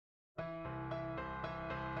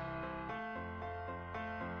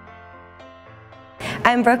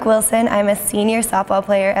I'm Brooke Wilson. I'm a senior softball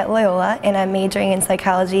player at Loyola, and I'm majoring in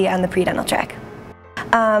psychology on the pre-dental track.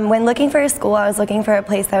 When looking for a school, I was looking for a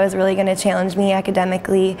place that was really going to challenge me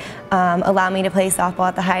academically, allow me to play softball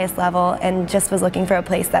at the highest level, and just was looking for a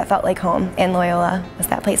place that felt like home, and Loyola was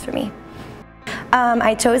that place for me.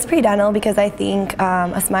 I chose pre-dental because I think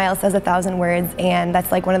a smile says 1,000 words, and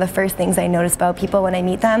that's like one of the first things I notice about people when I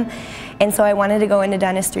meet them. And so I wanted to go into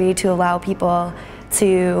dentistry to allow people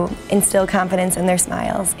to instill confidence in their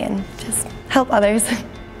smiles and just help others.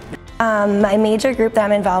 My major group that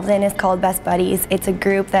I'm involved in is called Best Buddies. It's a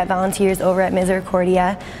group that volunteers over at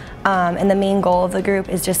Misericordia, and the main goal of the group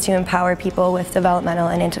is just to empower people with developmental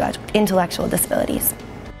and intellectual disabilities.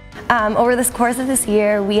 Over the course of this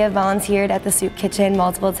year, we have volunteered at the soup kitchen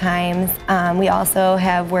multiple times. We also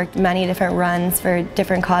have worked many different runs for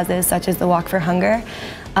different causes, such as the Walk for Hunger.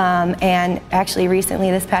 And actually recently,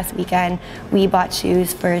 this past weekend, we bought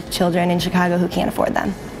shoes for children in Chicago who can't afford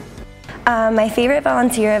them. My favorite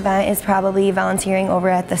volunteer event is probably volunteering over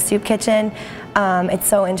at the soup kitchen. It's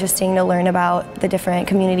so interesting to learn about the different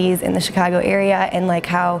communities in the Chicago area and like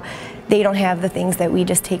how they don't have the things that we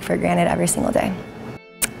just take for granted every single day.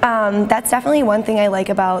 That's definitely one thing I like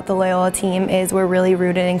about the Loyola team is we're really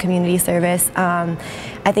rooted in community service.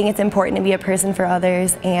 I think it's important to be a person for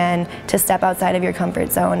others and to step outside of your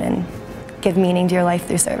comfort zone and give meaning to your life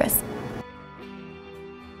through service.